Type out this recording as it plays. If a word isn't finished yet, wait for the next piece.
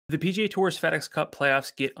The PGA Tour's FedEx Cup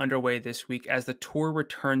Playoffs get underway this week as the tour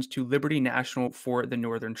returns to Liberty National for the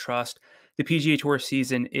Northern Trust. The PGA Tour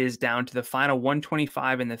season is down to the final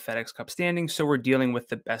 125 in the FedEx Cup standings, so we're dealing with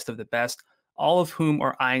the best of the best, all of whom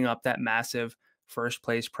are eyeing up that massive first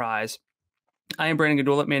place prize. I am Brandon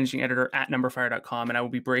Gdula, managing editor at numberfire.com, and I will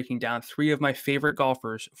be breaking down three of my favorite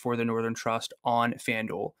golfers for the Northern Trust on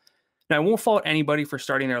FanDuel. Now, I won't fault anybody for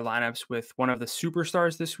starting their lineups with one of the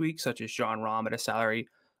superstars this week, such as Jon Rahm at a salary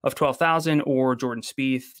of $12,000 or Jordan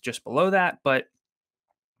Spieth just below that, but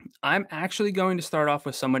I'm actually going to start off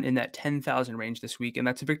with someone in that 10,000 range this week, and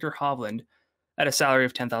that's Viktor Hovland at a salary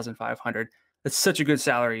of 10,500. That's such a good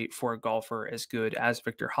salary for a golfer as good as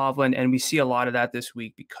Viktor Hovland, and we see a lot of that this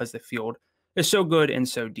week because the field is so good and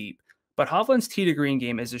so deep. But Hovland's tee to green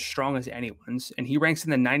game is as strong as anyone's, and he ranks in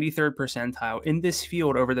the 93rd percentile in this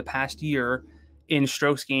field over the past year in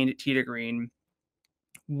strokes gained tee to green.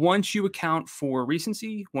 Once you account for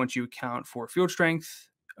recency, once you account for field strength,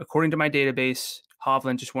 according to my database,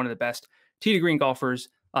 Hovland just one of the best tee to green golfers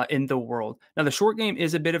in the world. Now, the short game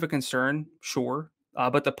is a bit of a concern, sure,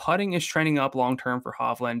 but the putting is trending up long term for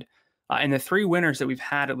Hovland. And the three winners that we've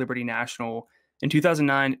had at Liberty National in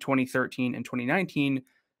 2009, 2013, and 2019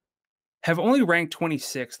 have only ranked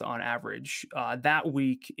 26th on average that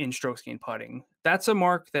week in strokes gained putting. That's a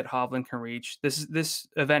mark that Hovland can reach. This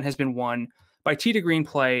event has been won by tee to green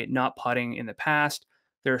play, not putting in the past.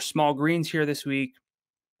 There are small greens here this week.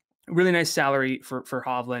 Really nice salary for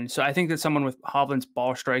Hovland. So I think that someone with Hovland's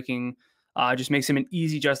ball striking just makes him an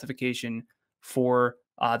easy justification for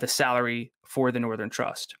the salary for the Northern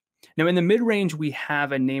Trust. Now, in the mid-range, we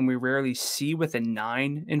have a name we rarely see with a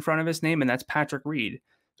 9 in front of his name, and that's Patrick Reed,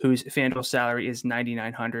 whose FanDuel salary is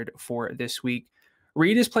 $9,900 for this week.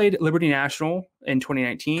 Reed has played Liberty National in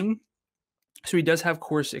 2019, so he does have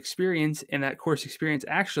course experience, and that course experience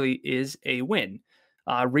actually is a win.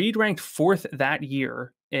 Reed ranked 4th that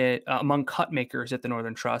year among cut makers at the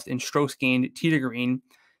Northern Trust in strokes gained tee to green.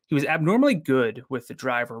 He was abnormally good with the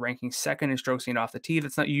driver, ranking 2nd in strokes gained off the tee.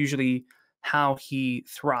 That's not usually how he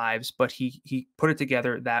thrives, but he put it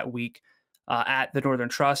together that week at the Northern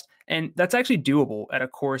Trust, and that's actually doable at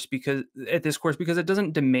this course because it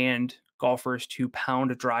doesn't demand golfers to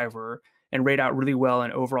pound a driver and rate out really well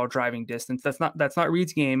in overall driving distance. That's not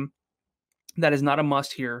Reed's game. That is not a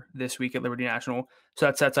must here this week at Liberty National. So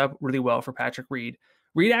that sets up really well for Patrick Reed.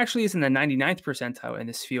 Reed actually is in the 99th percentile in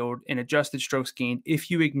this field in adjusted strokes gained if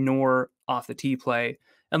you ignore off the tee play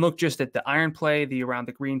and look just at the iron play, the around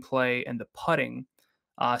the green play, and the putting.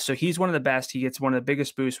 So he's one of the best. He gets one of the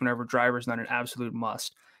biggest boosts whenever driver is not an absolute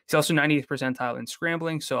must. He's also 90th percentile in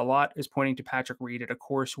scrambling. So a lot is pointing to Patrick Reed at a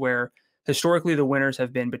course where historically the winners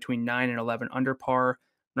have been between 9 and 11 under par.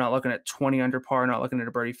 We're not looking at 20 under par, not looking at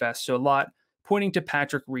a birdie fest. So a lot pointing to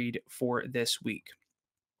Patrick Reed for this week.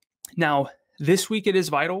 Now, this week it is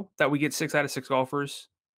vital that we get 6 out of 6 golfers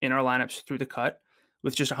in our lineups through the cut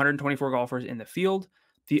with just 124 golfers in the field.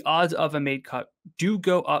 The odds of a made cut do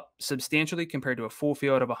go up substantially compared to a full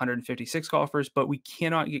field of 156 golfers, but we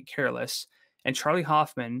cannot get careless. And Charlie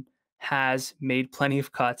Hoffman has made plenty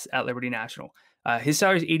of cuts at Liberty National. His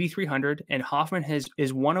salary is $8,300, and Hoffman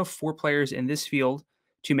is one of 4 players in this field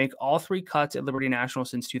to make all 3 cuts at Liberty National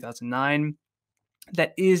since 2009.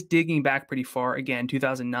 That is digging back pretty far. Again,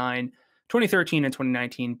 2009, 2013, and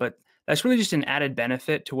 2019, but that's really just an added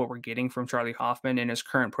benefit to what we're getting from Charlie Hoffman in his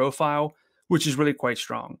current profile, which is really quite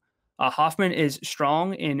strong. Hoffman is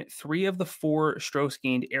strong in 3 of the 4 strokes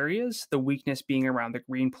gained areas, the weakness being around the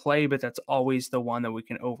green play, but that's always the one that we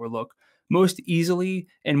can overlook most easily.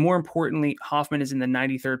 And more importantly, Hoffman is in the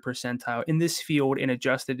 93rd percentile in this field in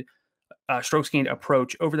adjusted strokes gained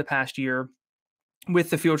approach over the past year with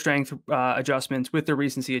the field strength adjustments, with the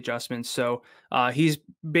recency adjustments. So he's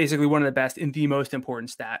basically one of the best in the most important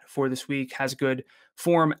stat for this week, has good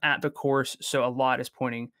form at the course. So a lot is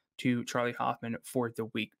pointing to Charlie Hoffman for the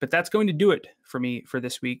week. But that's going to do it for me for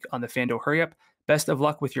this week on the FanDuel Hurry Up. Best of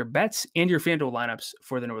luck with your bets and your FanDuel lineups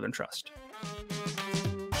for the Northern Trust.